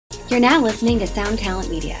You're now listening to Sound Talent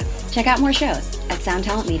Media. Check out more shows at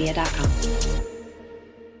soundtalentmedia.com.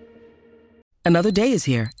 Another day is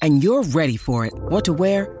here, and you're ready for it. What to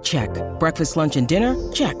wear? Check. Breakfast, lunch, and dinner?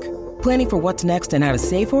 Check. Planning for what's next and how to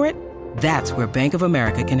save for it? That's where Bank of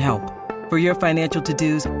America can help. For your financial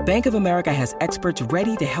to-dos, Bank of America has experts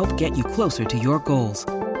ready to help get you closer to your goals.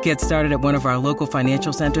 Get started at one of our local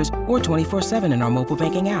financial centers or 24/7 in our mobile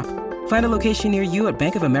banking app. Find a location near you at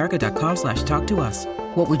bankofamerica.com/talktous.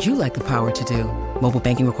 What would you like the power to do? Mobile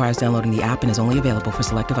banking requires downloading the app and is only available for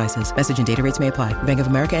select devices. Message and data rates may apply. Bank of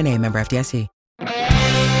America N.A., member FDIC.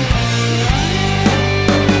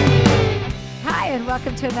 Hi, and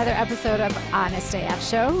welcome to another episode of Honest AF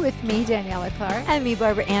Show with me, Daniela Clark. And me,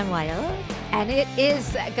 Barbara Ann Wild. And it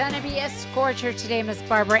is going to be a scorcher today, Miss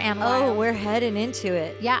Barbara Ann Wild. Oh, we're heading into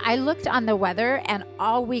it. Yeah, I looked on the weather, and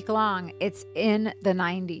all week long, it's in the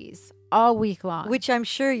 90s. All week long. Which I'm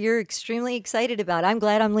sure you're extremely excited about. I'm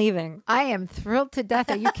glad I'm leaving. I am thrilled to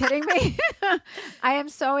death. Are you kidding me? I am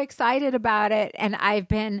so excited about it. And I've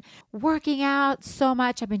been working out so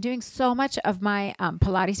much. I've been doing so much of my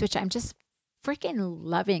Pilates, which I'm just freaking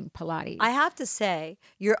loving Pilates. I have to say,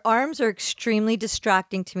 your arms are extremely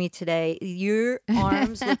distracting to me today. Your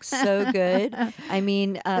arms look so good. I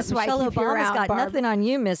mean, Michelle Obama's got nothing on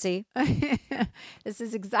you, Missy. This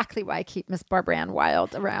is exactly why I keep Miss Barbara Ann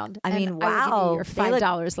Wild around. I mean, wow. I will give you your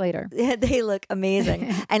 $5 later. They look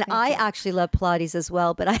amazing. And I actually love Pilates as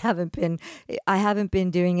well, but I haven't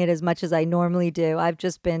been doing it as much as I normally do. I've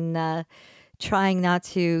just been trying not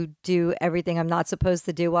to do everything I'm not supposed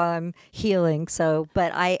to do while I'm healing. So,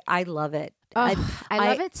 but I love it. Oh, I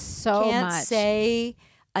love it so much. Can't say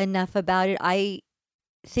enough about it. I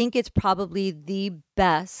think it's probably the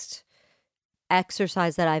best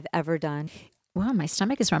exercise that I've ever done. Wow, my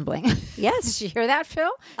stomach is rumbling. Yes. Did you hear that, Phil?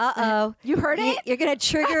 Uh-oh. You heard it? You're going to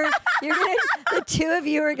trigger, the two of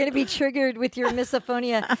you are going to be triggered with your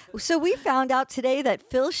misophonia. So we found out today that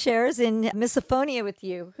Phil shares in misophonia with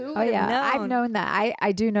you. Who would have known? I've known that.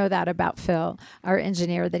 I do know that about Phil, our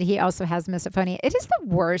engineer, that he also has misophonia. It is the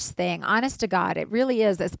worst thing, honest to God. It really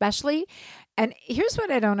is, especially, and here's what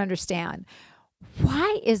I don't understand.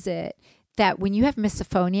 Why is it that when you have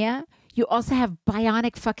misophonia, you also have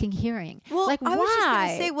bionic fucking hearing? Well, like, I why? was just going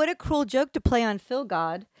to say, what a cruel joke to play on Phil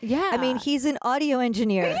God. Yeah. I mean, he's an audio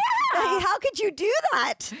engineer. Yeah. How could you do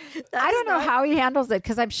that? I don't know how he handles it,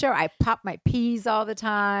 because I'm sure I pop my P's all the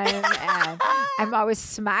time and I'm always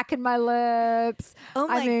smacking my lips. Oh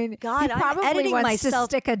my God, he I'm probably editing wants myself.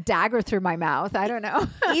 to stick a dagger through my mouth. I don't know.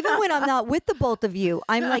 Even when I'm not with the both of you,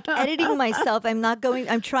 I'm like editing myself.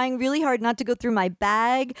 I'm trying really hard not to go through my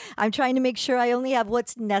bag. I'm trying to make sure I only have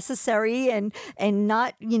what's necessary and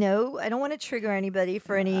not, I don't want to trigger anybody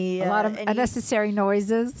for any a lot of unnecessary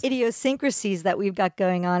noises, idiosyncrasies that we've got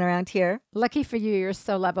going on around here. Lucky for you, you're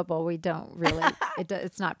so lovable. We don't really,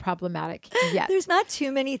 it's not problematic yet. There's not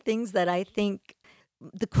too many things that I think.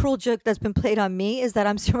 The cruel joke that's been played on me is that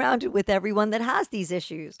I'm surrounded with everyone that has these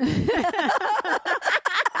issues.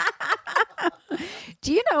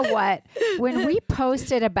 Do you know what? When we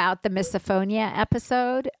posted about the misophonia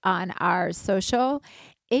episode on our social,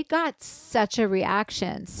 it got such a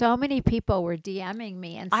reaction. So many people were DMing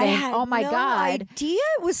me and saying, "Oh my God, I had no idea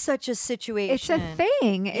it was such a situation." It's a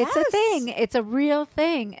thing. Yes. It's a thing. It's a real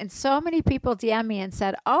thing." And so many people DM me and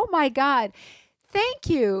said, "Oh my God, thank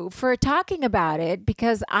you for talking about it,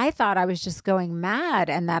 because I thought I was just going mad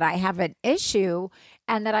and that I have an issue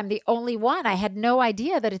and that I'm the only one. I had no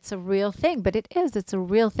idea that it's a real thing." But it is. It's a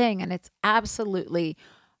real thing, and it's absolutely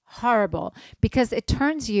horrible, because it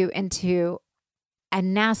turns you into a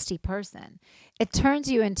nasty person. It turns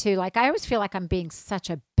you into, like, I always feel like I'm being such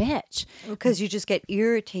a bitch. Because you just get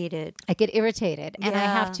irritated. I get irritated, and I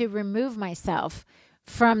have to remove myself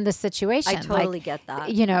from the situation. I totally get that.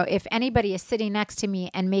 If anybody is sitting next to me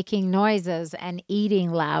and making noises and eating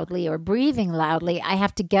loudly or breathing loudly, I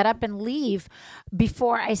have to get up and leave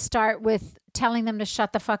before I start with telling them to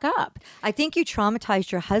shut the fuck up. I think you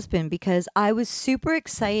traumatized your husband, because I was super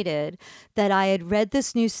excited that I had read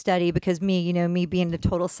this new study, because me being a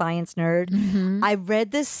total science nerd, I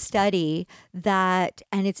read this study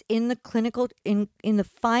and it's in the clinical, in the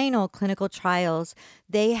final clinical trials,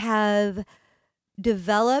 they have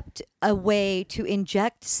developed a way to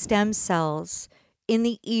inject stem cells in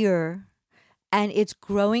the ear, and it's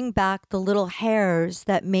growing back the little hairs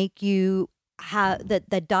that make you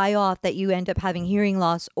that die off, that you end up having hearing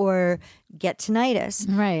loss or get tinnitus.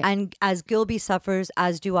 Right. And as Gilby suffers,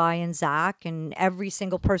 as do I and Zach and every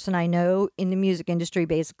single person I know in the music industry,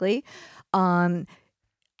 basically.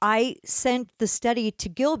 I sent the study to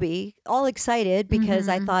Gilby, all excited, because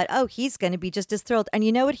I thought, oh, he's going to be just as thrilled. And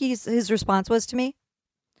you know what his response was to me?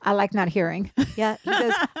 I like not hearing. Yeah, he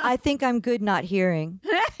goes, I think I'm good not hearing.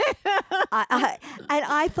 And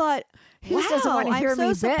I thought, He wow, just doesn't want to hear I'm so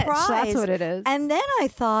me bitch. surprised. That's what it is. And then I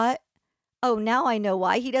thought, oh, now I know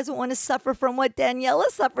why. He doesn't want to suffer from what Daniela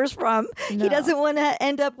suffers from. No. He doesn't want to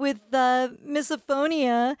end up with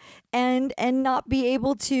misophonia and not be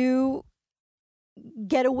able to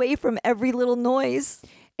get away from every little noise.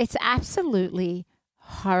 It's absolutely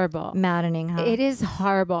horrible. Maddening, huh? It is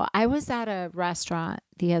horrible. I was at a restaurant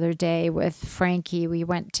the other day with Frankie. We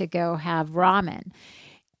went to go have ramen.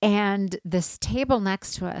 And this table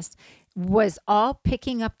next to us was all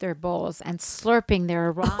picking up their bowls and slurping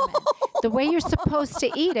their ramen the way you're supposed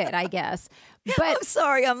to eat it, I guess. But I'm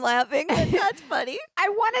sorry I'm laughing. That's funny. I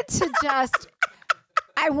wanted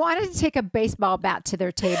to take a baseball bat to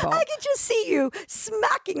their table. I could just see you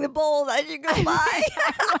smacking the bowl as you go by.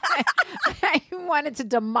 I wanted to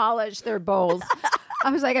demolish their bowls. I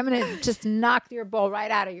was like, I'm going to just knock your bowl right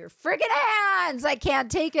out of your friggin' hands. I can't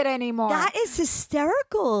take it anymore. That is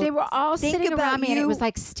hysterical. They were all Think sitting about around me, and it you. was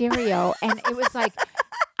like stereo. And it was like,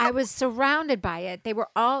 I was surrounded by it. They were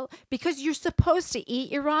all, because you're supposed to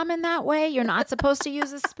eat your ramen that way. You're not supposed to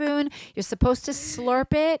use a spoon. You're supposed to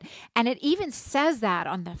slurp it. And it even says that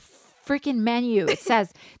on the freaking menu. It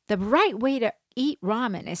says the right way to eat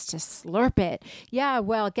ramen is to slurp it. Yeah,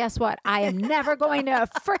 well, guess what? I am never going to a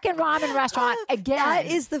freaking ramen restaurant again. That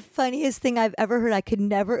is the funniest thing I've ever heard. I could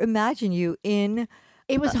never imagine you in.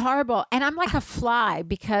 It was horrible. And I'm like a fly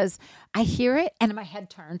because I hear it and my head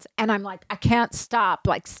turns and I'm like, I can't stop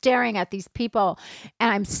like staring at these people. And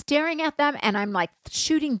I'm staring at them and I'm like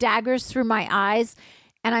shooting daggers through my eyes.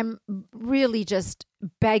 And I'm really just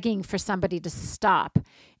begging for somebody to stop.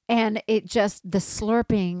 And it just, the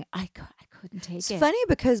slurping, I couldn't take it. It's funny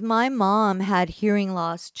because my mom had hearing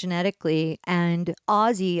loss genetically, and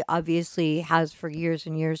Ozzy obviously has for years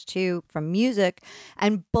and years too from music.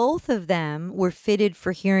 And both of them were fitted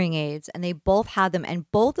for hearing aids, and they both had them.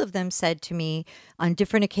 And both of them said to me on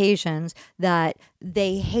different occasions that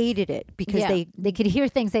they hated it because they could hear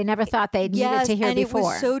things they never thought they needed to hear and before. it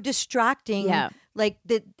was so distracting. Yeah. Like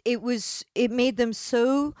that, it made them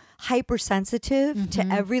so hypersensitive to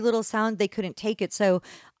every little sound they couldn't take it. So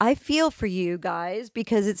I feel for you guys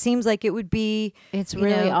because it seems like it would be It's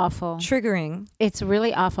really awful. triggering. It's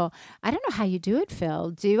really awful. I don't know how you do it,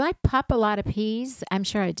 Phil. Do I pop a lot of peas? I'm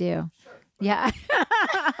sure I do. Yeah.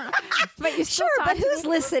 But you still Sure, talk but to who's me,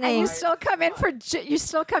 listening? And you still come in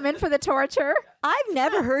for the torture? I've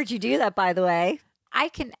never heard you do that, by the way. I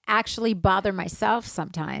can actually bother myself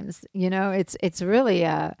sometimes. You know, it's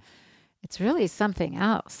really something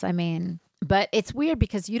else. I mean, but it's weird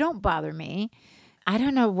because you don't bother me. I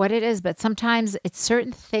don't know what it is, but sometimes it's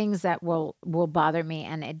certain things that will bother me,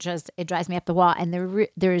 and it drives me up the wall. And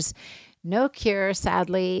there's no cure,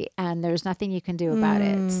 sadly, and there's nothing you can do about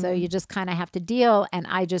it. So you just kind of have to deal. And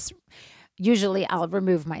usually I'll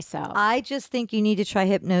remove myself. I just think you need to try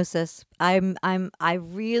hypnosis. I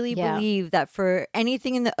really believe that for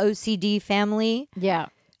anything in the OCD family, Yeah.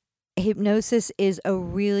 hypnosis is a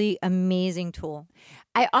really amazing tool.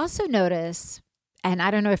 I also notice, and I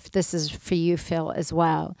don't know if this is for you, Phil, as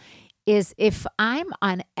well, is if I'm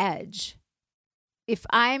on edge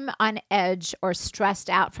or stressed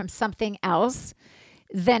out from something else,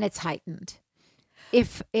 then it's heightened.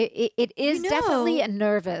 If it is definitely a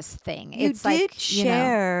nervous thing. You It's did like,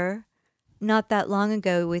 share not that long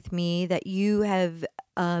ago with me that you have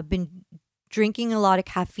been drinking a lot of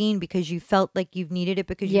caffeine because you felt like you've needed it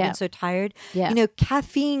because you've been so tired. Yeah. You know,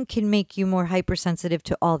 caffeine can make you more hypersensitive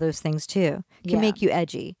to all those things too. It can make you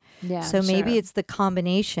edgy. Yeah, So maybe sure. it's the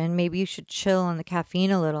combination. Maybe you should chill on the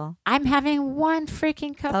caffeine a little. I'm having one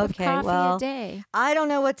freaking cup of coffee a day. I don't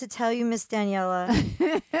know what to tell you, Miss Daniela.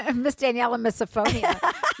 Miss Daniela Misophonia.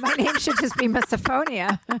 My name should just be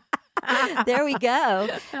Misophonia. There we go.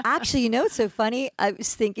 Actually, you know what's so funny? I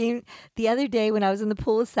was thinking the other day when I was in the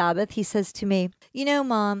pool with Sabbath, he says to me, you know,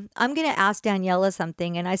 Mom, I'm going to ask Daniela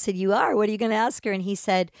something. And I said, you are? What are you going to ask her? And he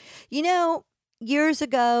said, you know, years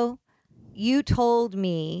ago, you told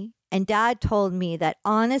me and Dad told me that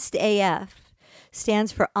Honest AF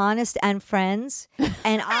stands for honest and friends.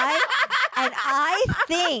 And I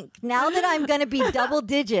think now that I'm going to be double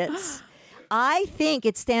digits, I think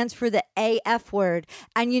it stands for the AF word.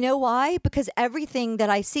 And you know why? Because everything that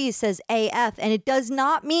I see says AF, and it does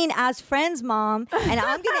not mean as friends, Mom. And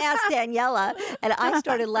I'm going to ask Daniela. And I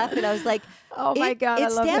started laughing. I was like, Oh my God, I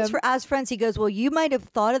It love stands him. for as friends. He goes, well, you might have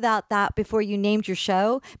thought about that before you named your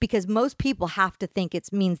show because most people have to think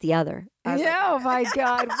it means the other. I was like, Oh my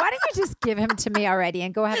God. Why don't you just give him to me already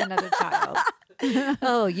and go have another child?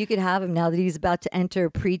 oh, you could have him now that he's about to enter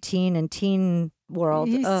preteen and teen world.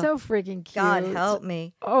 He's Ugh, so freaking cute. God help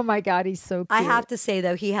me. Oh my God, he's so cute. I have to say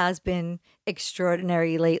though, he has been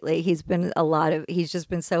extraordinary lately. He's just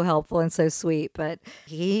been so helpful and so sweet, but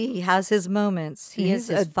he has his moments. He He's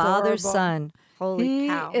is his father's adorable. son. Holy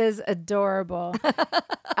cow. He is adorable.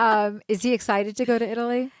 Is he excited to go to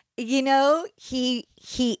Italy? You know, he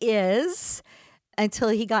is, until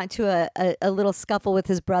he got into a little scuffle with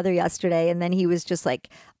his brother yesterday. And then he was just like,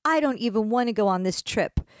 I don't even want to go on this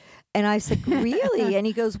trip. And I said, really? And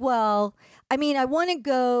he goes, well, I mean, I want to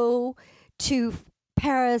go to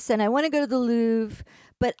Paris and I want to go to the Louvre,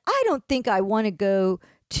 but I don't think I want to go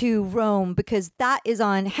to Rome because that is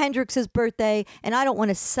on Hendrix's birthday and I don't want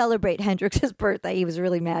to celebrate Hendrix's birthday. He was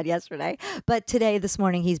really mad yesterday. But this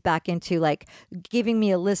morning, he's back into like giving me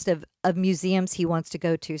a list of museums he wants to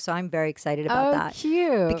go to. So I'm very excited about that.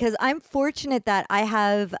 Cute. Because I'm fortunate that I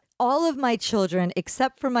have all of my children,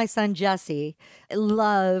 except for my son Jesse,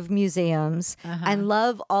 love museums and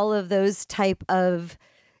love all of those type of,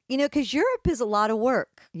 because Europe is a lot of work.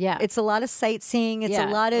 Yeah. It's a lot of sightseeing. It's a Yeah,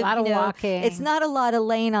 lot of, walking. It's not a lot of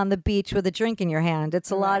laying on the beach with a drink in your hand.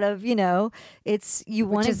 It's a lot of, it's, you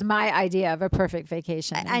want Which to. is my idea of a perfect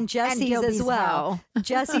vacation. And Jesse's Gilby's as well. hell.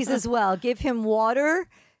 Jesse's as well. Give him water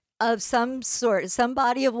of some sort, some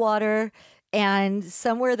body of water, and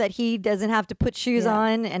somewhere that he doesn't have to put shoes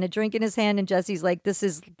on and a drink in his hand. And Jesse's like, this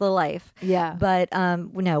is the life. Yeah. But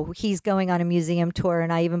no, he's going on a museum tour.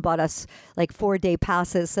 And I even bought us like 4-day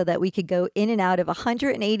passes so that we could go in and out of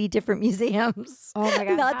 180 different museums. Oh my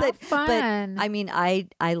God. Not how that, fun. But I mean,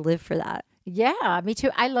 I live for that. Yeah, me too.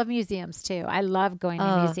 I love museums too. I love going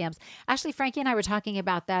to museums. Actually, Frankie and I were talking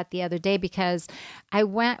about that the other day because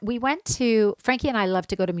Frankie and I love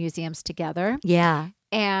to go to museums together. Yeah.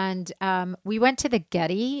 And we went to the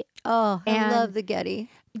Getty. Oh, I And- love the Getty.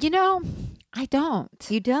 I don't.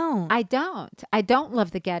 You don't. I don't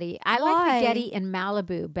love the Getty. I like Why? the Getty in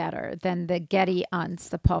Malibu better than the Getty on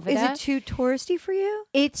Sepulveda. Is it too touristy for you?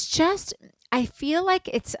 It's just, I feel like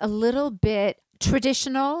it's a little bit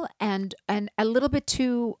traditional and a little bit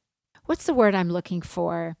too, what's the word I'm looking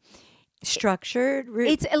for? Structured?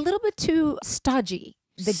 It's a little bit too stodgy.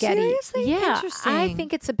 The Getty. Seriously? Yeah, Interesting. I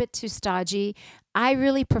think it's a bit too stodgy. I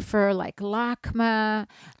really prefer like LACMA.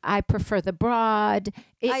 I prefer the Broad.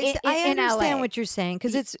 I in understand LA. what you're saying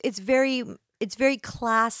because it's very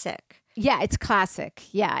classic. Yeah, it's classic.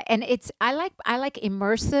 Yeah, and I like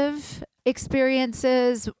immersive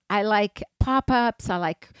experiences. I like pop-ups. I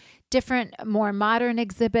like different, more modern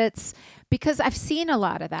exhibits because I've seen a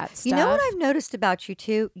lot of that stuff. You know what I've noticed about you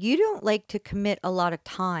too? You don't like to commit a lot of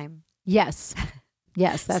time. Yes.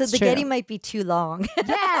 Yes, that's so the true. Getty might be too long.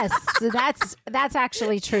 Yes, that's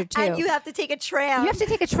actually true too. And you have to take a tram. You have to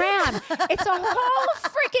take a tram. It's a whole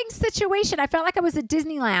freaking situation. I felt like I was at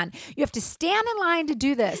Disneyland. You have to stand in line to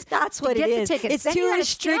do this. That's to what get it the is. tickets. It's then too you gotta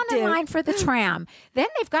stand in restrictive. line for the tram. Then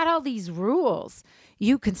they've got all these rules.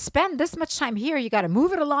 You can spend this much time here. You got to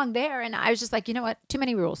move it along there. And I was just like, you know what? Too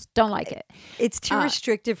many rules. Don't like it. It's too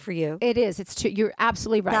restrictive for you. It is. It's too. You're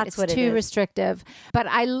absolutely right. That's it's what it too is. restrictive. But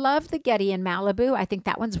I love the Getty in Malibu. I think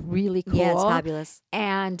that one's really cool. Yeah, it's fabulous.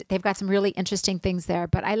 And they've got some really interesting things there.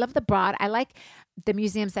 But I love the Broad. I like the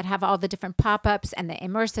museums that have all the different pop-ups and the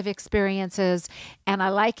immersive experiences. And I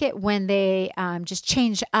like it when they just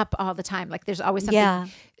change up all the time. Like there's always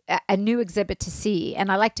something, a new exhibit to see.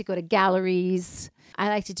 And I like to go to galleries. I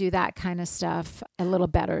like to do that kind of stuff a little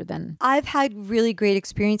better than. I've had really great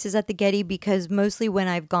experiences at the Getty because mostly when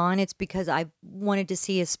I've gone, it's because I wanted to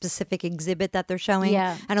see a specific exhibit that they're showing.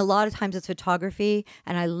 Yeah. And a lot of times it's photography,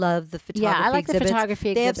 and I love the photography Yeah, I like the exhibits.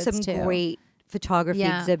 photography They have exhibits, some too. great photography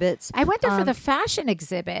Yeah. exhibits. I went there for the fashion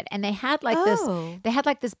exhibit and they had like this Oh.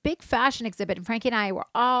 big fashion exhibit and Frankie and I were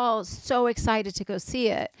all so excited to go see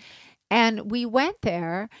it. And we went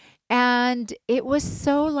there and it was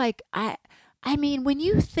so like I mean, when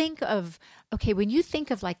you think of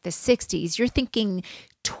like the 60s, you're thinking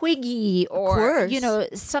Twiggy or,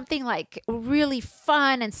 course. something like really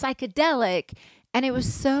fun and psychedelic. And it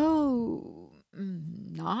was so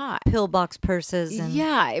not. Pillbox purses. And,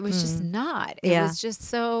 Yeah, it was just not. It Yeah. was just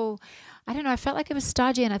so, I don't know. I felt like it was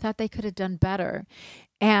stodgy and I thought they could have done better.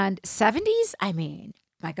 And 70s, I mean,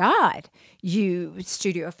 my God,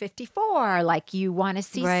 Studio 54, like you want to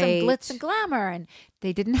see Right. some glitz and glamour and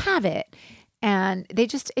they didn't have it. And it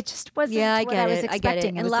just wasn't I what get I was it. I expecting. get it.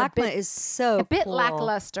 And was a LACMA bit, is so a bit cool.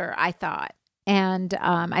 lackluster, I thought. And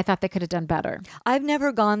I thought they could have done better. I've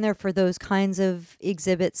never gone there for those kinds of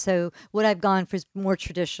exhibits. So what I've gone for is more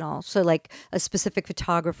traditional. So like a specific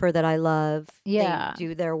photographer that I love. Yeah. They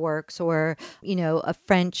do their works or, a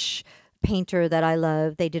French painter that I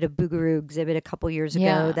love. They did a Boogaroo exhibit a couple years ago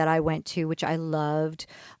Yeah. that I went to, which I loved.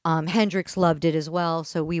 Hendrix loved it as well,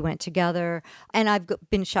 so we went together. And I've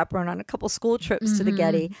been chaperoned on a couple school trips to the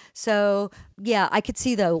Getty. So yeah, I could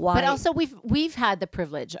see though why. But also we've had the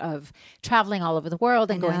privilege of traveling all over the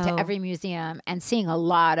world and going to know. every museum and seeing a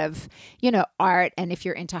lot of, art. And if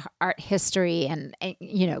you're into art history and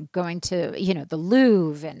going to, the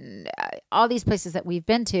Louvre and all these places that we've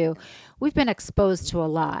been to, we've been exposed to a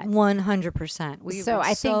lot. 100%. So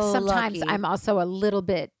I think sometimes lucky. I'm also a little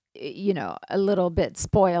bit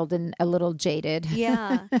spoiled and a little jaded.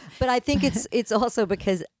 Yeah, but I think it's also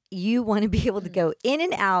because you want to be able to go in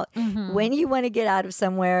and out when you want to get out of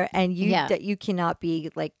somewhere, and you cannot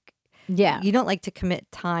be like. Yeah. You don't like to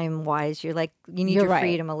commit time wise. You're like, you need your right.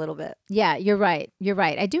 freedom a little bit. Yeah, you're right. You're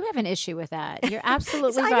right. I do have an issue with that. You're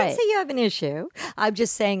absolutely So I right. didn't say you have an issue. I'm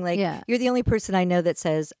just saying, like, you're the only person I know that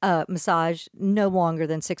says massage no longer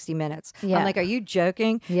than 60 minutes. Yeah. I'm like, are you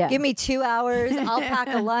joking? Yeah. Give me 2 hours. I'll pack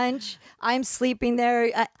a lunch. I'm sleeping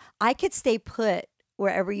there. I could stay put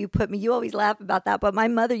wherever you put me. You always laugh about that. But my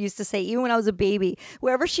mother used to say, even when I was a baby,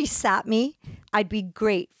 wherever she sat me, I'd be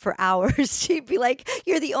great for hours. She'd be like,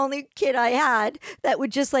 you're the only kid I had that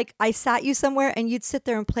would just like, I sat you somewhere and you'd sit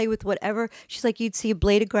there and play with whatever. She's like, you'd see a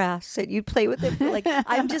blade of grass and you'd play with it. Like,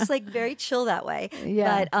 I'm just like very chill that way.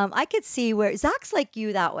 Yeah. But I could see where Zach's like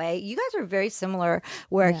you that way. You guys are very similar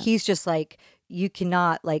where he's just like, you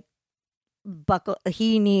cannot like buckle.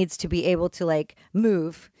 He needs to be able to like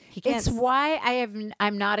move. He can't. It's why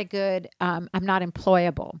I'm not a good, I'm not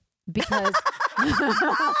employable because That's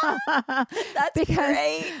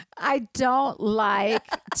great. I don't like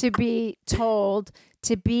to be told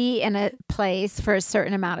to be in a place for a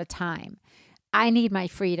certain amount of time. I need my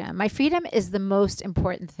freedom. My freedom is the most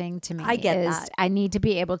important thing to me. I get that. I need to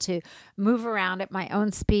be able to move around at my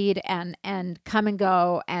own speed and come and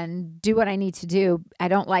go and do what I need to do. I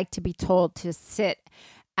don't like to be told to sit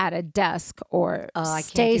at a desk or I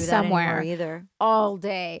stay can't do that somewhere anymore either. all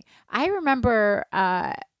day. I remember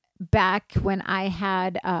back when I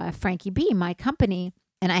had Frankie B, my company,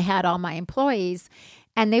 and I had all my employees,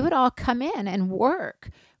 and they would all come in and work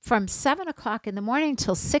from 7 o'clock in the morning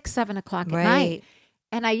till 6, 7 o'clock at night.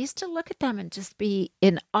 And I used to look at them and just be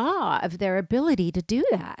in awe of their ability to do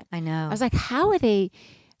that. I know. I was like, how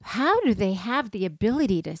do they have the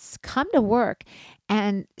ability to come to work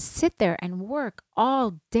and sit there and work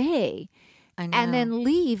all day and then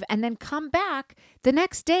leave and then come back the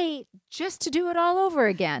next day just to do it all over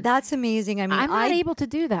again? That's amazing. I mean, I'm not able to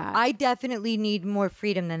do that. I definitely need more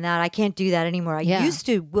freedom than that. I can't do that anymore. I used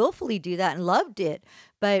to willfully do that and loved it.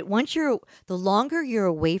 But the longer you're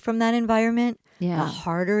away from that environment, the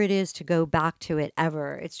harder it is to go back to it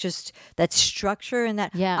ever. It's just that structure and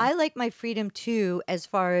that. Yeah. I like my freedom too, as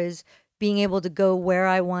far as being able to go where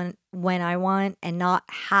I want, when I want, and not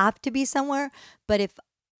have to be somewhere. But if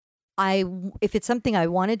it's something I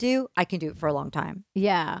want to do, I can do it for a long time.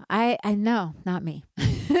 Yeah, I know, not me.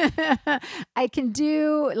 I can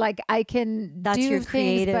do That's do your things,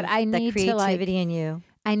 creative, but I need the creativity to in you.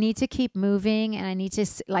 I need to keep moving, and I need to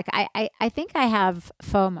I think I have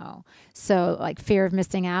FOMO, so like fear of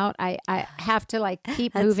missing out. I have to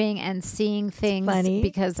keep moving and seeing things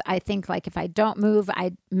because I think if I don't move,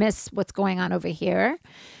 I miss what's going on over here.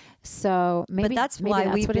 So maybe that's why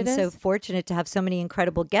we've been so fortunate to have so many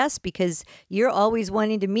incredible guests, because you're always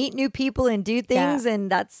wanting to meet new people and do things,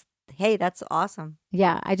 and that's awesome.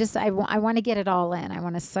 Yeah, I want to get it all in. I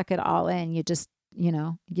want to suck it all in. You just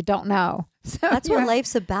you don't know. So that's what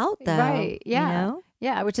life's about, though. Right? Yeah. You know?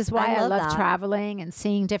 Yeah, which is why I love traveling and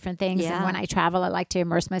seeing different things. Yeah. And when I travel, I like to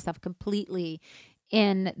immerse myself completely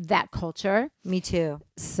in that culture. Me too.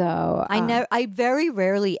 So I very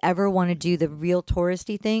rarely ever want to do the real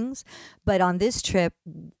touristy things, but on this trip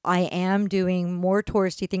I am doing more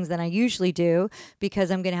touristy things than I usually do because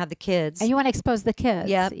I'm going to have the kids. And you want to expose the kids.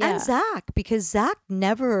 Yeah. And Zach, because Zach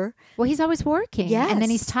never. Well, he's always working. Yes. And then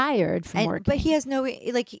he's tired from working. But he has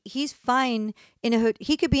he's fine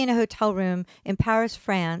he could be in a hotel room in Paris,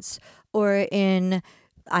 France, or in,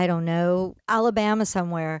 I don't know, Alabama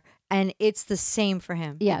somewhere. And it's the same for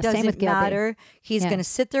him. Yeah, it doesn't same with Gilby. matter. He's going to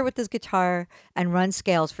sit there with his guitar and run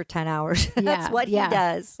scales for 10 hours. That's what he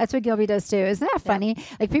does. That's what Gilby does too. Isn't that funny?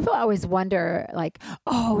 People always wonder,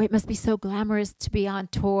 oh, it must be so glamorous to be on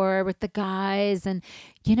tour with the guys. And,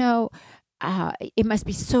 it must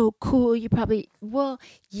be so cool. You probably,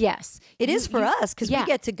 yes. It is for us because we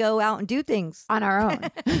get to go out and do things. On our own.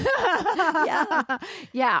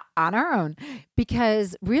 Yeah, on our own.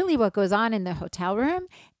 Because really what goes on in the hotel room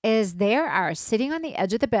is they are sitting on the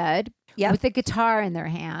edge of the bed with a guitar in their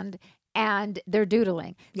hand and they're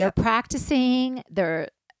doodling. They're practicing. They're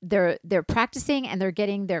they're practicing and they're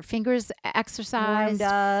getting their fingers exercised, warmed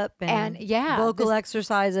up, and vocal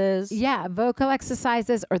exercises. Yeah, vocal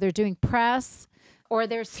exercises, or they're doing press, or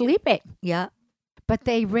they're sleeping. Yeah. But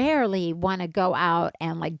they rarely want to go out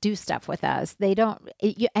and like do stuff with us. They don't,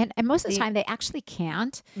 and most of the time they actually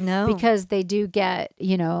can't. No. Because they do get,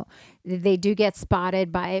 they do get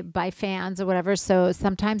spotted by fans or whatever. So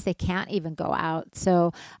sometimes they can't even go out.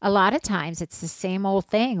 So a lot of times it's the same old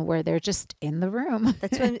thing where they're just in the room.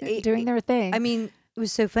 That's when doing their thing. I mean, it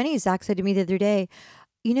was so funny. Zach said to me the other day,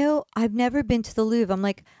 I've never been to the Louvre. I'm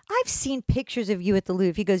like, I've seen pictures of you at the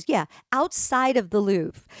Louvre. He goes, yeah, outside of the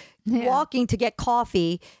Louvre, walking to get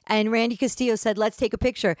coffee. And Randy Castillo said, let's take a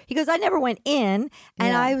picture. He goes, I never went in.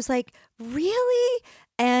 And I was like, really?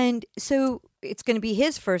 And so it's going to be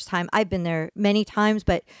his first time. I've been there many times,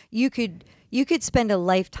 but you could spend a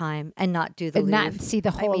lifetime and not do the Louvre. Not see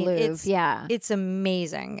the whole Louvre. It's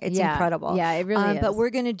amazing. It's incredible. Yeah, it really is. But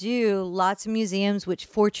we're going to do lots of museums, which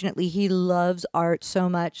fortunately he loves art so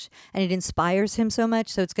much and it inspires him so much.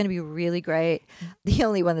 So it's going to be really great. The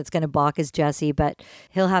only one that's going to balk is Jesse, but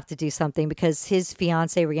he'll have to do something because his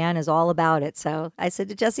fiance Rihanna is all about it. So I said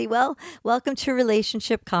to Jesse, well, welcome to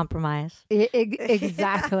relationship compromise.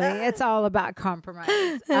 Exactly. It's all about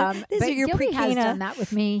compromise. But Gilby has done that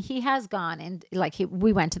with me. He has gone. And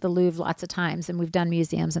we went to the Louvre lots of times and we've done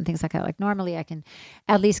museums and things like that. Like normally I can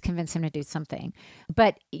at least convince him to do something.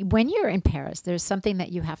 But when you're in Paris, there's something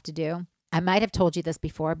that you have to do. I might have told you this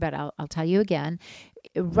before, but I'll tell you again.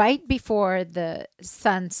 Right before the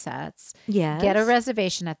sun sets, get a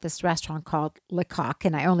reservation at this restaurant called Le Coq,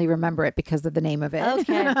 and I only remember it because of the name of it.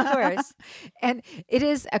 Okay, of course. And it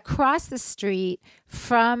is across the street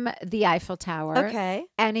from the Eiffel Tower. Okay.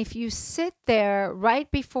 And if you sit there right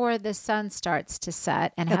before the sun starts to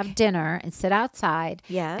set and have dinner and sit outside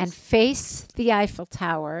and face the Eiffel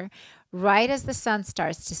Tower, right as the sun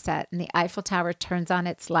starts to set and the Eiffel Tower turns on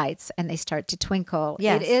its lights and they start to twinkle.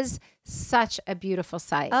 Yes. It is such a beautiful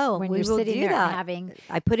sight. Oh, when we you're will sitting do there that. having,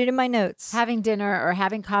 I put it in my notes. Having dinner or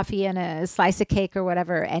having coffee and a slice of cake or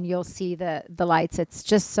whatever, and you'll see the lights. It's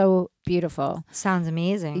just so beautiful. Sounds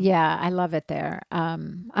amazing. Yeah, I love it there.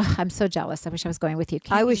 I'm so jealous. I wish I was going with you.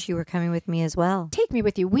 I wish you were coming with me as well. Take me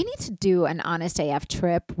with you. We need to do an Honest AF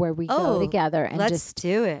trip where we go together and let's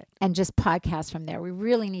do it. And just podcast from there. We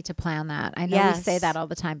really need to plan that. I know we say that all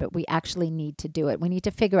the time, but we actually need to do it. We need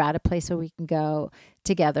to figure out a place where we can go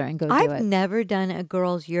together and go do it. I've never done a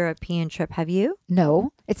girls' European trip. Have you?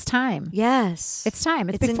 No. It's time. Yes. It's time.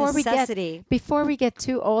 It's before a necessity. Before we get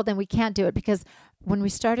too old and we can't do it, because when we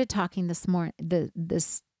started talking this morning,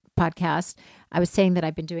 this podcast, I was saying that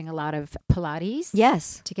I've been doing a lot of Pilates.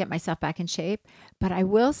 Yes. To get myself back in shape. But I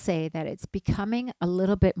will say that it's becoming a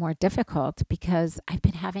little bit more difficult because I've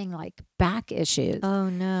been having like back issues. Oh,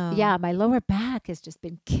 no. Yeah. My lower back has just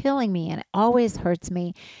been killing me and it always hurts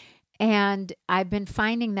me. And I've been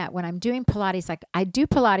finding that when I'm doing Pilates, like I do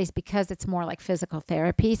Pilates because it's more like physical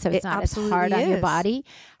therapy. So it's not as hard on your body.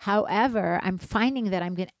 However, I'm finding that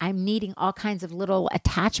I'm needing all kinds of little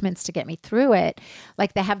attachments to get me through it.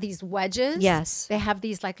 Like they have these wedges. Yes. They have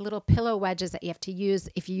these like little pillow wedges that you have to use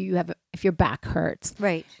if your back hurts.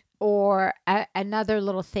 Right. Or another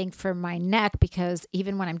little thing for my neck, because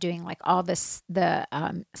even when I'm doing like all this, the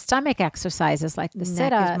stomach exercises, like the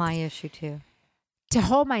sit-ups. Neck is my issue too. To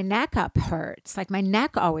hold my neck up hurts. Like my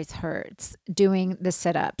neck always hurts doing the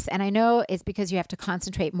sit-ups. And I know it's because you have to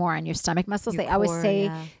concentrate more on your stomach muscles. They always say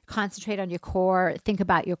concentrate on your core. Think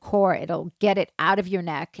about your core. It'll get it out of your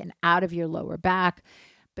neck and out of your lower back.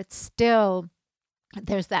 But still,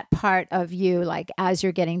 there's that part of you, like as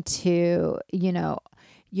you're getting to,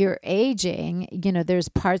 you're aging, there's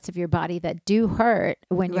parts of your body that do hurt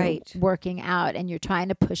when you're working out and you're trying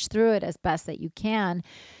to push through it as best that you can.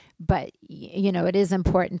 But, it is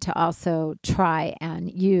important to also try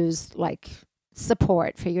and use like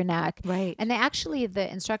support for your neck. Right. And the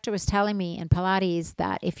instructor was telling me in Pilates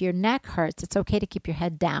that if your neck hurts, it's okay to keep your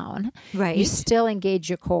head down. Right. You still engage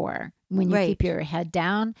your core when you keep your head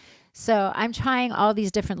down. So I'm trying all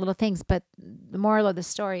these different little things. But the moral of the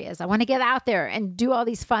story is I want to get out there and do all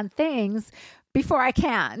these fun things before I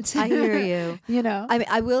can't. I hear you. I mean,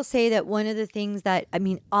 I will say that one of the things that,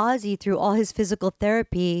 Ozzy, through all his physical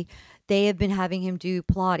therapy, they have been having him do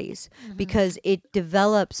Pilates because it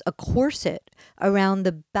develops a corset around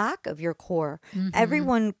the back of your core. Mm-hmm.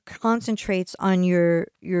 Everyone concentrates on your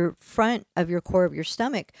front of your core of your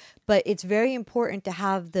stomach, but it's very important to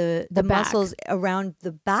have the muscles around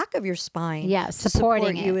the back of your spine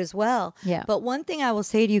supporting you as well. Yeah. But one thing I will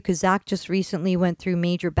say to you, because Zach just recently went through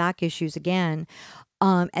major back issues again,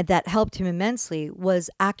 and that helped him immensely, was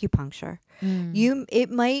acupuncture. It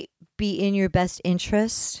might be in your best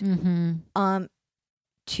interest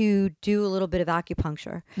to do a little bit of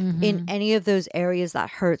acupuncture in any of those areas that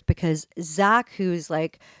hurts, because Zach, who's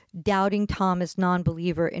like doubting Thomas,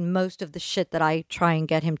 non-believer in most of the shit that I try and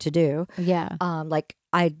get him to do. Yeah. Like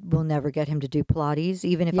I will never get him to do Pilates,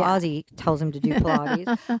 even if Ozzy tells him to do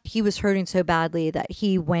Pilates. He was hurting so badly that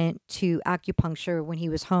he went to acupuncture when he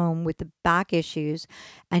was home with the back issues.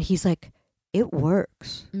 And he's like, it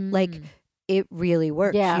works. Like it really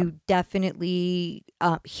works. Yeah. You definitely,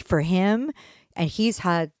 for him, and he's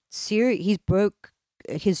broke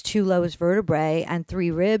his 2 lowest vertebrae and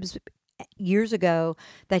 3 ribs years ago,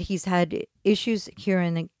 that he's had issues here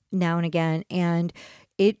and now and again, and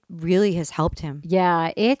it really has helped him.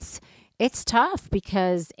 Yeah, it's tough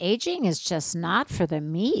because aging is just not for the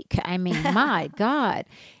meek. I mean, my God,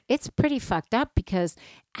 it's pretty fucked up because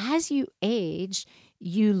as you age,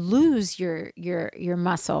 you lose your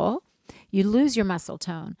muscle, you lose your muscle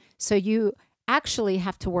tone. So you actually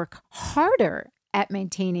have to work harder at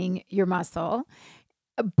maintaining your muscle,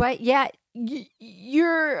 but yet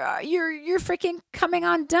you're freaking coming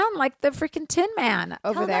undone like the freaking Tin Man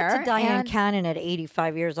over Tell there. that to Diane Cannon at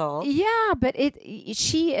 85 years old. Yeah, but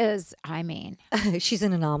she is. I mean, she's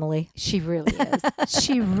an anomaly. she really is.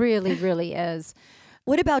 She really, really is.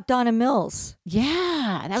 What about Donna Mills?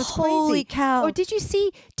 Yeah, that was Holy crazy. cow. Oh, did you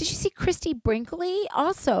see Christy Brinkley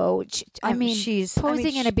also? She's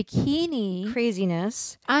posing in a bikini.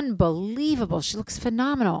 Craziness. Unbelievable. She looks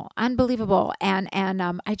phenomenal. Unbelievable. And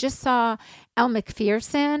I just saw Elle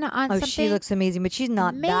Macpherson on something. She looks amazing, but she's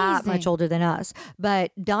not that much older than us.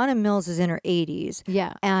 But Donna Mills is in her 80s.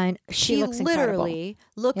 Yeah. And she looks literally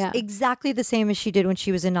looks exactly the same as she did when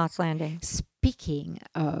she was in Knots Landing. Speaking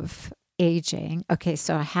of aging. Okay,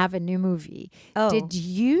 so I have a new movie. Oh. Have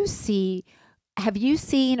you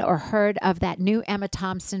seen or heard of that new Emma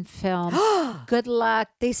Thompson film, Good Luck?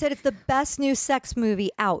 They said it's the best new sex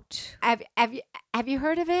movie out. Have you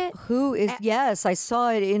heard of it? Who is, yes, I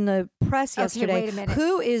saw it in the press yesterday. Wait a minute.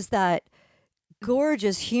 Who is that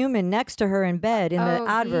gorgeous human next to her in bed in the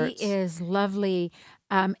adverts? He is lovely.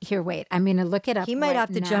 Here, wait, I'm going to look it up. He might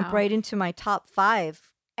have to jump right into my top 5.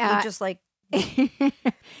 Just like...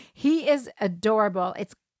 He is adorable.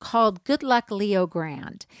 It's called Good Luck, Leo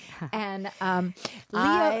Grand. And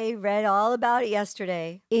I read all about it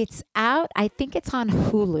yesterday. It's out. I think it's on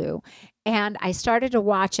Hulu. And I started to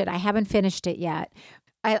watch it. I haven't finished it yet.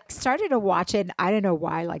 I started to watch it. And I don't know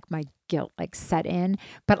why, like my guilt like set in.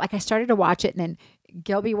 But like I started to watch it and then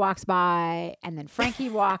Gilby walks by and then Frankie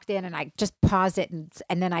walked in and I just paused it.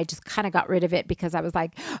 And then I just kind of got rid of it because I was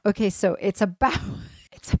like, okay, so it's about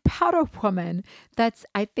a woman that's,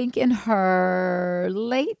 I think, in her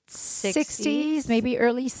late 60s, maybe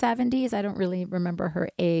early 70s. I don't really remember her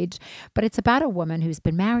age, but it's about a woman who's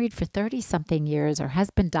been married for 30-something years. Her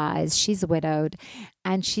husband dies. She's widowed,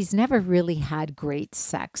 and she's never really had great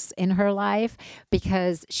sex in her life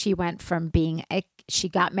because she went from she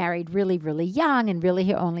got married really, really young, and really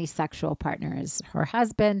her only sexual partner is her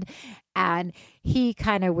husband. And he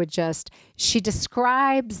kind of she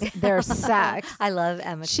describes their sex. I love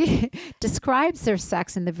Emma. She describes their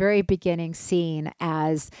sex in the very beginning scene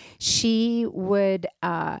as she would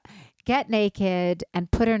get naked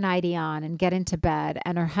and put her nightie on and get into bed.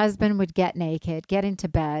 And her husband would get naked, get into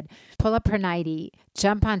bed, pull up her nightie,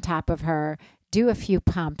 jump on top of her, do a few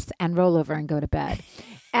pumps, and roll over and go to bed.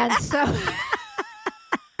 And so...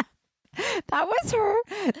 That was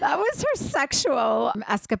her sexual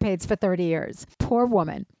escapades for 30 years. Poor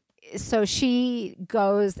woman. So she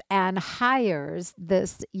goes and hires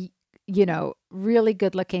this, really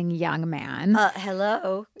good-looking young man.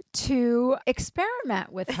 Hello. To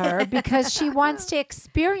experiment with her because she wants to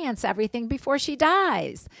experience everything before she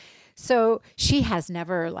dies. So she has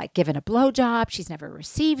never given a blowjob. She's never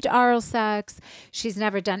received oral sex. She's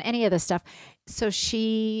never done any of this stuff. So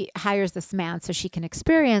she hires this man so she can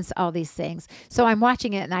experience all these things. So I'm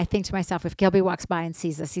watching it and I think to myself, if Gilby walks by and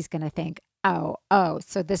sees this, he's going to think, oh,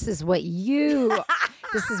 so this is what you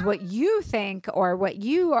think or what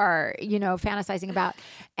you are, fantasizing about.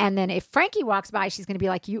 And then if Frankie walks by, she's going to be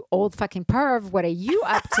like, you old fucking perv, what are you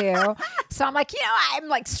up to? So I'm like, I'm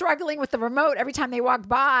like struggling with the remote every time they walk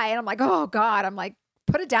by. And I'm like, oh God, I'm like,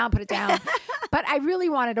 put it down. But I really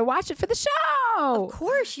wanted to watch it for the show. Of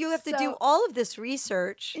course, you have to do all of this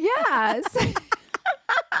research. Yes.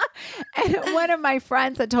 And one of my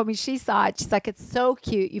friends that told me she saw it, she's like, it's so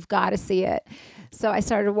cute. You've got to see it. So I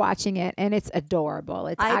started watching it and it's adorable.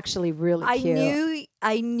 It's actually really cute.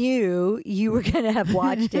 I knew you were going to have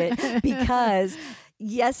watched it because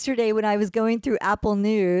yesterday when I was going through Apple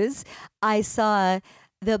News, I saw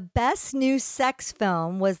the best new sex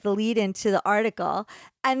film was the lead into the article.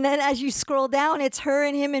 And then as you scroll down, it's her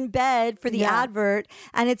and him in bed for the advert.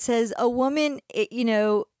 And it says a woman,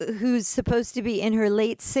 who's supposed to be in her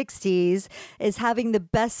late 60s is having the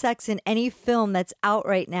best sex in any film that's out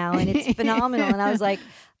right now. And it's phenomenal. And I was like,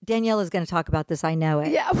 Danielle is going to talk about this. I know it.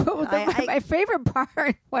 Yeah. Well, my favorite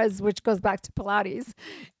part was, which goes back to Pilates,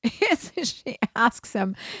 is she asks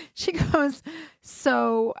him, she goes,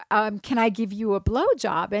 so can I give you a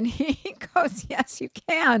blowjob? And he goes, yes, you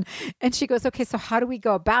can. And she goes, okay, so how do we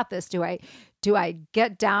go about this? Do I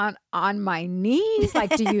get down on my knees?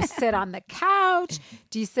 Like, do you sit on the couch?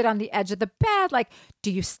 Do you sit on the edge of the bed? Like, do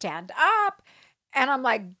you stand up? And I'm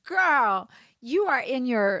like, girl, you are in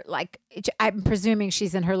your, like, I'm presuming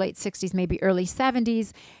she's in her late 60s, maybe early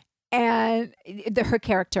 70s. And her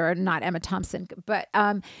character, not Emma Thompson, but,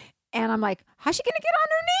 and I'm like, how's she going to get on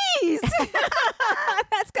her knees?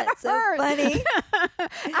 That's going to hurt. So funny.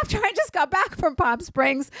 After I just got back from Palm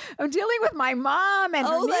Springs, I'm dealing with my mom and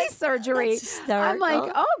her knee surgery. I'm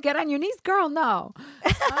like, oh, get on your knees, girl. No.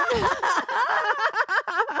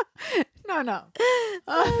 No.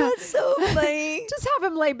 Oh, that's so funny. Just have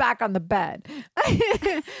him lay back on the bed.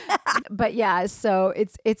 But yeah, so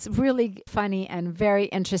it's really funny and very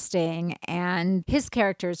interesting. And his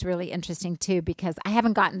character is really interesting too, because I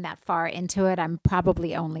haven't gotten that far into it. I'm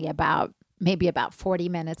probably only about 40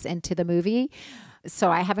 minutes into the movie.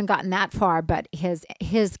 So I haven't gotten that far, but his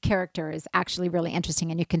character is actually really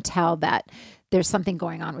interesting. And you can tell that there's something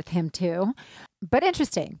going on with him too. But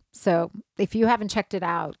interesting. So if you haven't checked it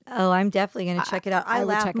out. Oh, I'm definitely going to check it out. I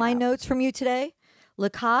laughed. My notes from you today,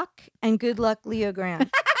 Lecoq and good luck, Leo Grande.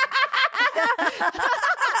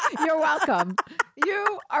 You're welcome.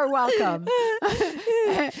 You are welcome.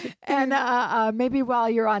 And maybe while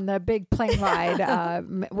you're on the big plane ride,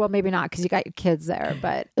 well, maybe not because you got your kids there,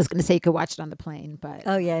 but I was going to say you could watch it on the plane. But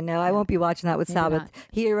oh, yeah, no, I won't be watching that with Sabbath.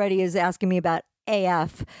 He already is asking me about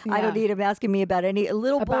AF. Yeah. I don't need him asking me about any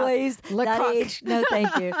little boys that age. No,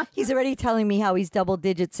 thank you. He's already telling me how he's double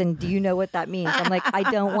digits and do you know what that means? I'm like, I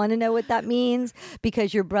don't want to know what that means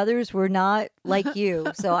because your brothers were not like you.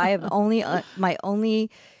 So I have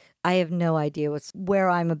I have no idea where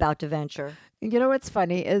I'm about to venture. You know what's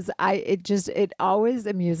funny is it always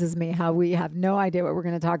amuses me how we have no idea what we're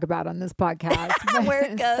going to talk about on this podcast. Where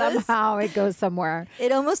it goes. Somehow it goes somewhere.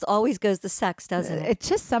 It almost always goes to sex, doesn't it? It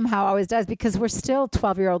just somehow always does because we're still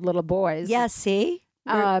 12-year-old little boys. Yeah, see?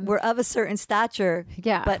 We're of a certain stature.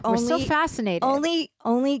 Yeah, but we're still fascinated.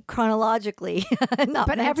 Only chronologically, not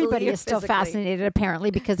but everybody is still physically. Fascinated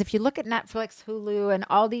apparently because if you look at Netflix, Hulu, and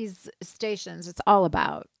all these stations, it's all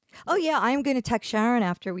about. Oh yeah, I'm going to text Sharon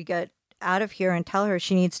after we get out of here and tell her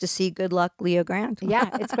she needs to see Good Luck Leo Grande. Yeah,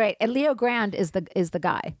 it's great. And Leo Grande is the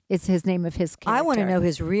guy. It's his name of his character. I want to know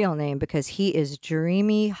his real name because he is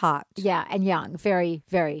dreamy hot. Yeah, and young. Very,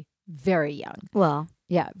 very, very young. Well,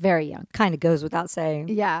 yeah, very young. Kind of goes without saying.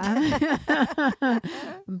 Yeah.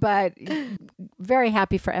 But very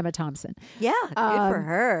happy for Emma Thompson. Yeah, good for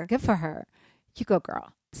her. Good for her. You go,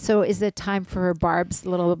 girl. So is it time for Barb's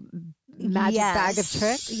little magic bag of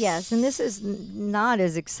tricks? Yes, and this is not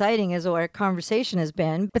as exciting as our conversation has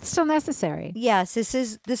been, but still necessary. Yes, this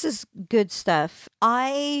is good stuff.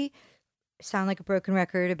 I sound like a broken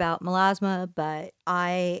record about melasma, but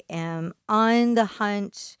I am on the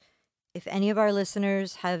hunt. If any of our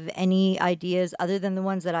listeners have any ideas other than the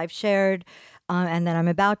ones that I've shared and that I'm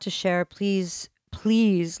about to share, please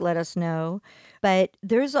let us know. But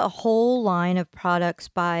there's a whole line of products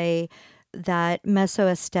by that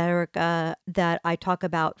Mesoesterica that I talk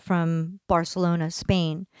about from Barcelona,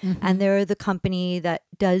 Spain. Mm-hmm. And they're the company that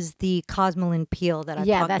does the Cosmoline peel that I've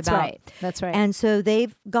talked about. Yeah, that's right. And so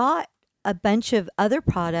they've got a bunch of other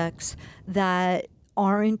products that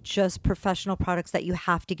aren't just professional products that you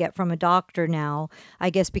have to get from a doctor now, I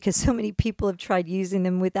guess, because so many people have tried using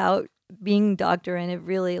them without being a doctor and have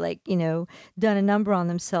really done a number on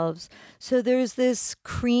themselves. So there's this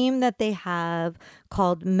cream that they have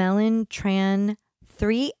called Melantran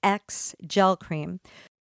 3X gel cream.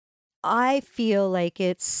 I feel like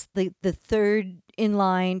it's the third in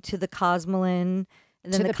line to the Cosmoline,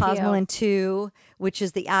 and then the Cosmoline 2, which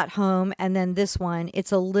is the at-home, and then this one.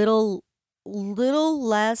 It's a little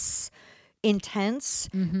less intense,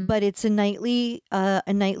 mm-hmm. but it's a nightly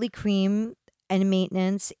cream and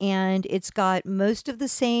maintenance, and it's got most of the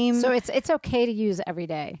same. So it's okay to use every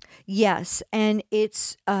day. Yes, and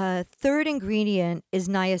its third ingredient is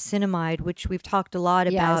niacinamide, which we've talked a lot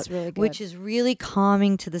about, it's really good. Which is really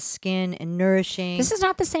calming to the skin and nourishing. This is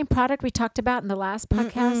not the same product we talked about in the last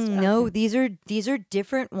podcast? Okay. No, these are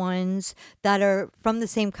different ones that are from the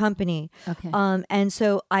same company. Okay. And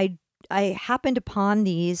so I I happened upon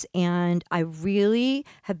these, and I really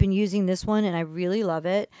have been using this one, and I really love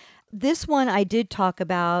it. This one I did talk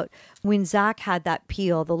about when Zach had that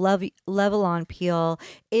peel, the Levelon peel.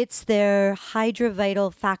 It's their Hydra Vital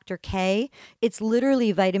Factor K. It's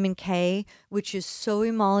literally vitamin K, which is so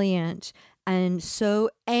emollient. And so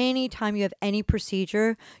anytime you have any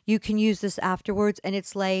procedure, you can use this afterwards, and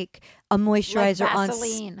it's like a moisturizer on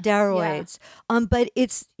Vaseline. steroids. But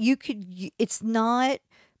it's not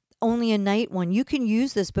only a night one. You can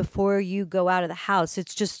use this before you go out of the house.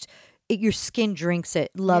 It's just your skin drinks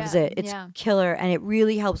it, loves it. It's killer, and it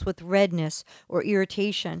really helps with redness or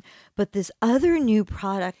irritation. But this other new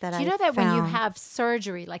product that I that when you found- have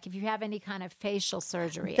surgery, like if you have any kind of facial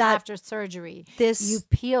surgery, That- after surgery, this- you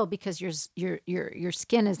peel because your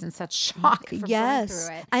skin is in such shock from going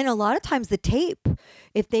through it. And a lot of times the tape,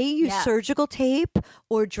 if they use surgical tape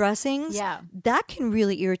or dressings, that can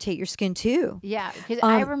really irritate your skin too. Yeah, because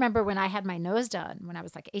I remember when I had my nose done, when I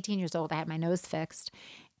was like 18 years old, I had my nose fixed.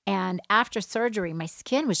 And after surgery, my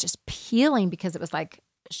skin was just peeling because it was like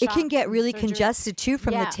It can shock get from really surgery. congested too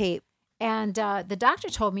from the tape. And the doctor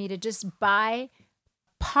told me to just buy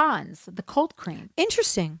Pond's, the cold cream.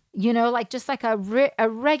 Interesting. Like just like a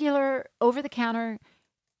regular over-the-counter,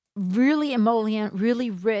 really emollient, really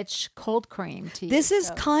rich cold cream to use. This is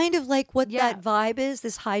So kind of like what that vibe is,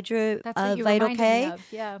 this Hydra that's what you Vital reminded K. me of.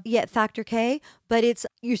 Yeah. Yeah, Factor K. But it's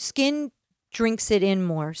your skin drinks it in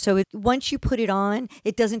more. So once you put it on,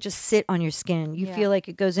 it doesn't just sit on your skin. You feel like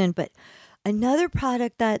it goes in. But another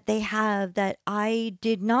product that they have that I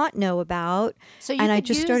did not know about, So you and could I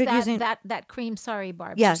just use started that, using that cream. Sorry,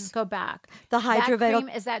 Barb. Yes. Just go back. the Hydra that Vital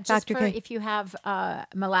cream, is that just Factor for K. if you have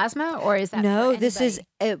melasma, or is that No, for this is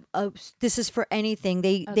anybody? this is for anything.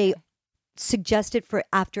 They suggest it for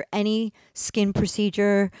after any skin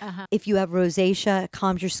procedure. If you have rosacea, it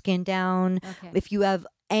calms your skin down. Okay. If you have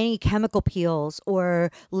any chemical peels or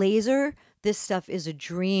laser, this stuff is a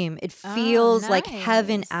dream. It feels like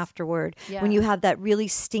heaven nice. afterward. Yeah. When you have that really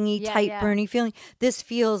stingy, Yeah, tight, yeah. burning feeling, this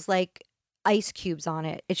feels like ice cubes on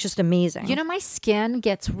it. It's just amazing. My skin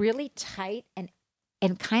gets really tight and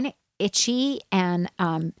kind of itchy and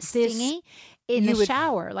stingy in the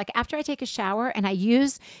shower. Like after I take a shower and I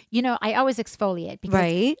use, I always exfoliate because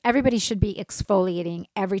Right. everybody should be exfoliating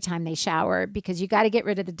every time they shower because you got to get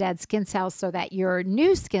rid of the dead skin cells so that your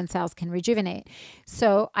new skin cells can rejuvenate.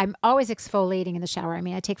 So I'm always exfoliating in the shower. I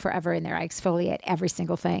mean, I take forever in there. I exfoliate every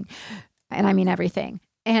single thing. And I mean everything.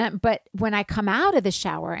 But when I come out of the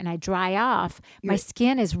shower and I dry off, my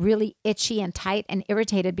skin is really itchy and tight and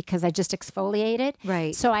irritated because I just exfoliated.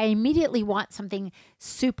 Right. So I immediately want something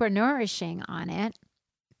super nourishing on it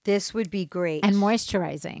This would be great. and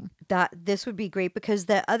moisturizing. This would be great because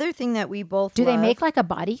the other thing that we both Do they love- make like a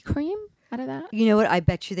body cream out of that? You know what? I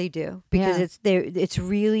bet you they do because Yeah. it's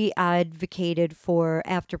really advocated for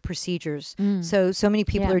after procedures. Mm. So many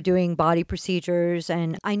people Yeah. are doing body procedures,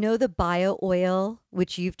 and I know the bio oil,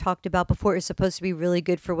 which you've talked about before, is supposed to be really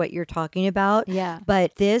good for what you're talking about. Yeah.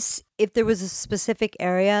 But this, if there was a specific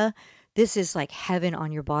area, this is like heaven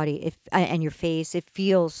on your body and your face. It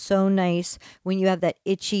feels so nice when you have that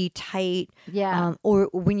itchy, tight, Yeah. or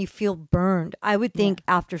when you feel burned. I would think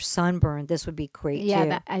after sunburn, this would be great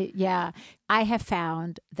Yeah. too. I have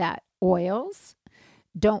found that oils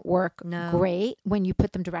don't work No. great when you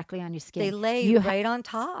put them directly on your skin. They lay you right on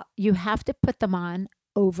top. you have to put them on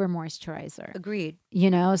over moisturizer. Agreed.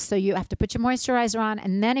 So you have to put your moisturizer on,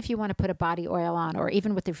 and then if you want to put a body oil on, or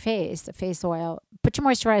even with your face, a face oil, put your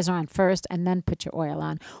moisturizer on first and then put your oil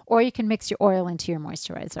on. Or you can mix your oil into your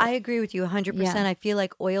moisturizer. I agree with you 100%. Yeah. I feel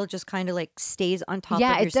like oil just kind of like stays on top of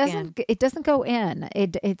your skin. it doesn't go in.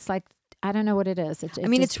 It's like, I don't know what it is. I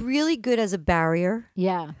mean, it's really good as a barrier.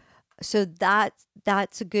 yeah. So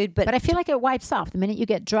that's a good, But I feel like it wipes off the minute you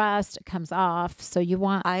get dressed. It comes off. So you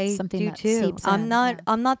want I something do that too. seeps I'm in. not. Yeah.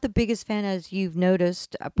 I'm not the biggest fan, as you've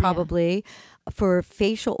noticed, probably, for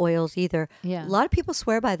facial oils either. Yeah. A lot of people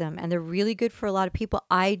swear by them, and they're really good for a lot of people.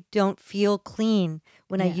 I don't feel clean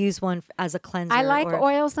when I use one as a cleanser. I like or-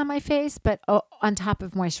 oils on my face, but on top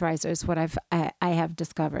of moisturizer is what I have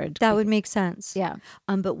discovered. That would make sense. Yeah.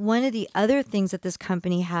 But one of the other things that this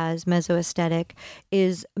company has, Mesoaesthetic,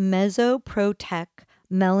 is Mesoprotec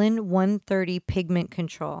Melon 130 Pigment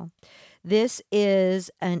Control. This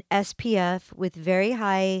is an SPF with very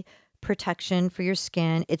high protection for your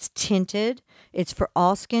skin. It's tinted. It's for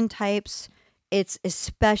all skin types. It's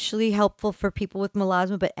especially helpful for people with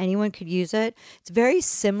melasma, but anyone could use it. It's very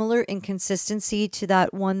similar in consistency to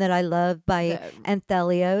that one that I love by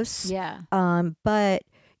Anthelios. Yeah. But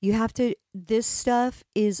you have to, this stuff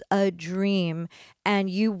is a dream, and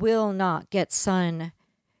you will not get sun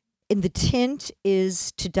And the tint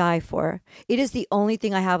is to die for. It is the only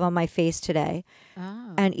thing I have on my face today.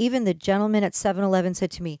 Oh. And even the gentleman at 7-Eleven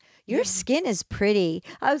said to me, "Your skin is pretty."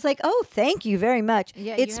 I was like, "Oh, thank you very much."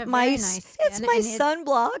 Yeah, it's you have my very nice it's skin, my and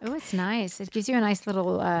sunblock Oh, it's nice. It gives you a nice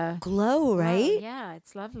little glow, right? Yeah,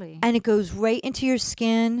 it's lovely. And it goes right into your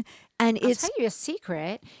skin, and I'll it's tell you a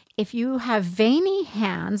secret. If you have veiny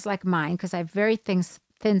hands like mine, because I have very thin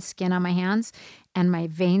skin on my hands and my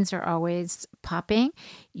veins are always popping,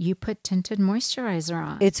 you put tinted moisturizer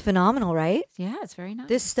on. it's phenomenal, right? Yeah, it's very nice.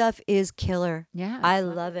 This stuff is killer. Yeah, I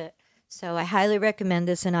love it. So I highly recommend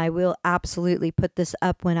this, and I will absolutely put this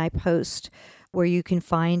up when I post where you can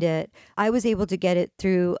find it. I was able to get it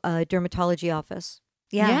through a dermatology office.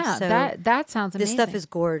 Yeah, so that sounds amazing. this stuff is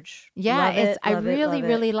gorge. Yeah, Love it, I love it, really, love it.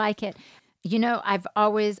 really like it. You know, I'm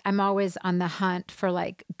always on the hunt for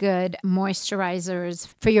like good moisturizers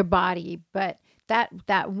for your body, but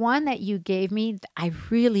that one that you gave me, I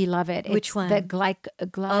really love it. Which It's one? The the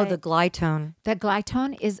Glytone. the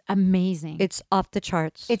Glytone is amazing. It's off the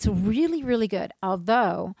charts. It's really, really good.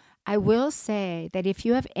 Although I will say that if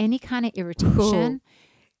you have any kind of irritation,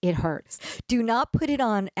 it hurts. Do not put it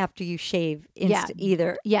on after you shave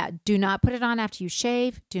either. Yeah, do not put it on after you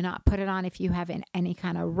shave. Do not put it on if you have any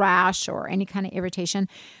kind of rash or any kind of irritation.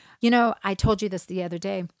 You know, I told you this the other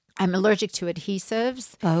day. I'm allergic to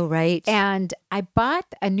adhesives. Oh, right. And I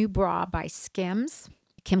bought a new bra by Skims,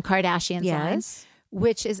 Kim Kardashian's line, Yes.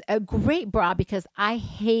 which is a great bra because I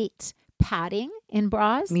hate padding in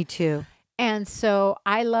bras. Me too. And so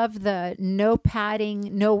I love the no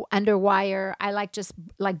padding, no underwire. I like just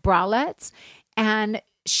like bralettes. And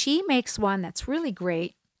she makes one that's really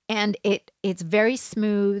great. And it's very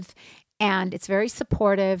smooth and it's very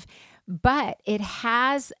supportive, but it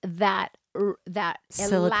has that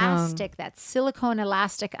Silicone. that silicone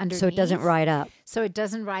elastic underneath. So it doesn't ride up. So it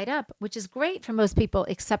doesn't ride up, which is great for most people,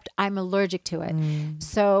 except I'm allergic to it.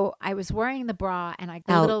 So I was wearing the bra and I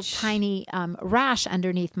got a little Ouch. tiny rash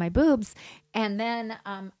underneath my boobs. And then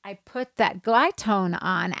I put that Glytone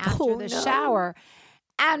on after the shower.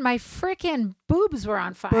 And my freaking boobs were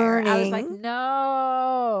on fire. I was like, Burning.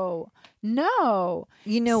 no.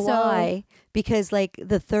 You know So- why? Because like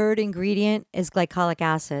the third ingredient is glycolic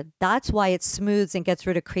acid. That's why it smooths and gets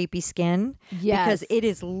rid of crepey skin. Yes. Because it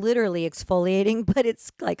is literally exfoliating, but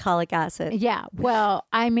it's glycolic acid. Yeah. Well,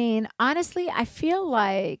 I mean, honestly, I feel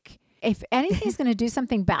like if anything's going to do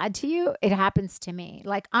something bad to you, it happens to me.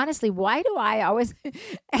 Like, honestly, why do I always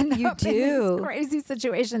end You up in do. these crazy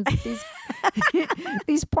situations with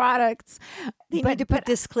these products? They need to put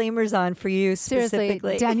disclaimers on for you Seriously,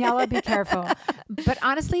 specifically. Daniela, be careful. But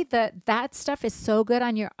honestly, that stuff is so good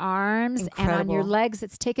on your arms and on your Incredible. legs.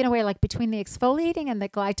 It's taken away, like between the exfoliating and the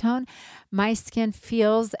Glytone, my skin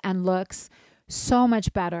feels and looks so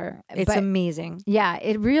much better. It's But amazing. yeah,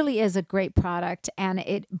 it really is a great product. And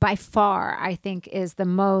it by far, I think, is the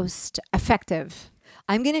most effective.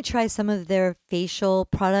 I'm going to try some of their facial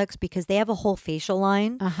products because they have a whole facial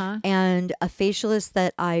line. Uh-huh. And a facialist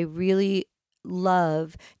that I really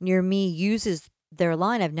love near me uses their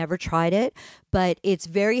line. I've never tried it, but it's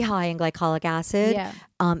very high in glycolic acid.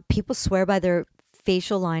 Yeah. People swear by their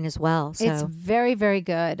facial line as well. So It's very, very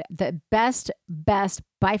good. The best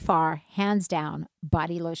by far, hands down,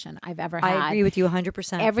 body lotion I've ever had. I agree with you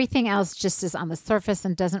 100%. Everything else just is on the surface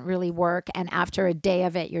and doesn't really work. And after a day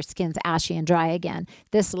of it, your skin's ashy and dry again.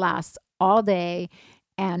 This lasts all day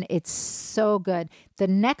and it's so good. The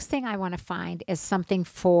next thing I want to find is something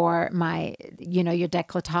for my, your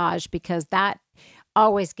décolletage, because that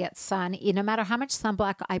always get sun. No matter how much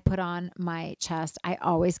sunblock I put on my chest, I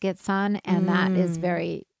always get sun, and that is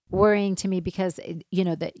very worrying to me because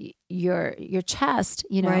that your chest,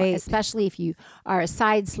 Right. especially if you are a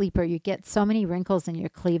side sleeper, you get so many wrinkles in your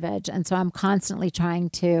cleavage, and so I'm constantly trying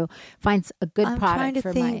to find a good I'm trying product to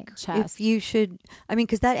for think my chest. if you should,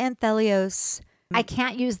 because that Anthelios, I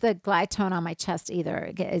can't use the Glytone on my chest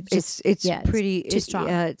either. It just, it's yeah, pretty too strong.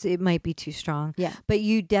 Yeah, it might be too strong. Yeah. But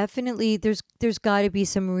you definitely there's got to be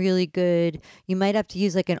some really good. You might have to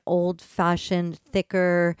use like an old fashioned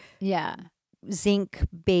thicker Yeah. zinc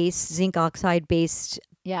oxide based.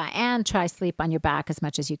 Yeah, and try sleep on your back as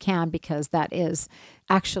much as you can, because that is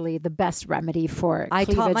actually the best remedy for I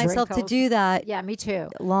taught cleavage myself to wrinkles. do that Yeah, me too.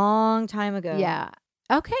 a long time ago. Yeah.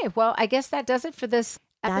 Okay, well, I guess that does it for this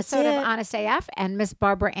That's episode it. of Honest AF, and Miss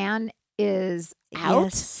Barbara Ann is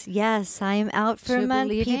out. Yes, I am out for She'll a be month,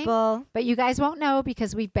 leaving. people. But you guys won't know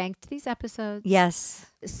because we've banked these episodes. Yes.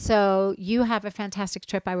 So you have a fantastic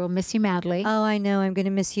trip. I will miss you madly. Oh, I know. I'm going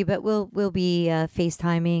to miss you, but we'll be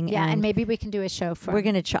FaceTiming. Yeah, and maybe we can do a show from. we're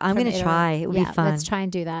going to try. I'm from going to Italy. try. It will Yeah, be fun. Let's try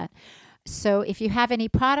and do that. So if you have any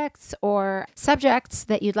products or subjects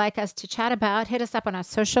that you'd like us to chat about, hit us up on our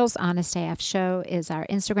socials. Honest AF Show is our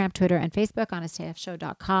Instagram, Twitter, and Facebook.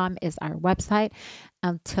 HonestAFShow.com is our website.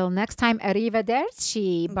 Until next time,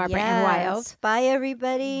 arrivederci, Barbara Ann Wild. Bye,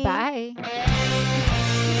 everybody. Bye.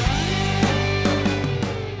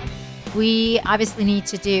 We obviously need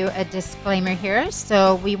to do a disclaimer here.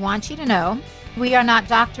 So we want you to know we are not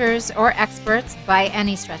doctors or experts by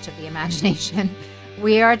any stretch of the imagination.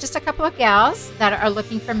 We are just a couple of gals that are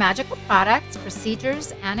looking for magical products,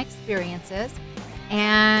 procedures, and experiences.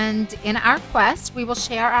 And in our quest, we will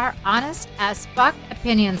share our honest as fuck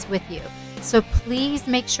opinions with you. So please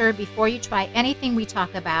make sure before you try anything we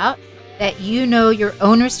talk about that you know your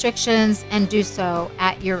own restrictions and do so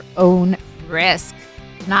at your own risk.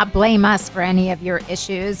 Do not blame us for any of your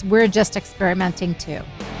issues. We're just experimenting too.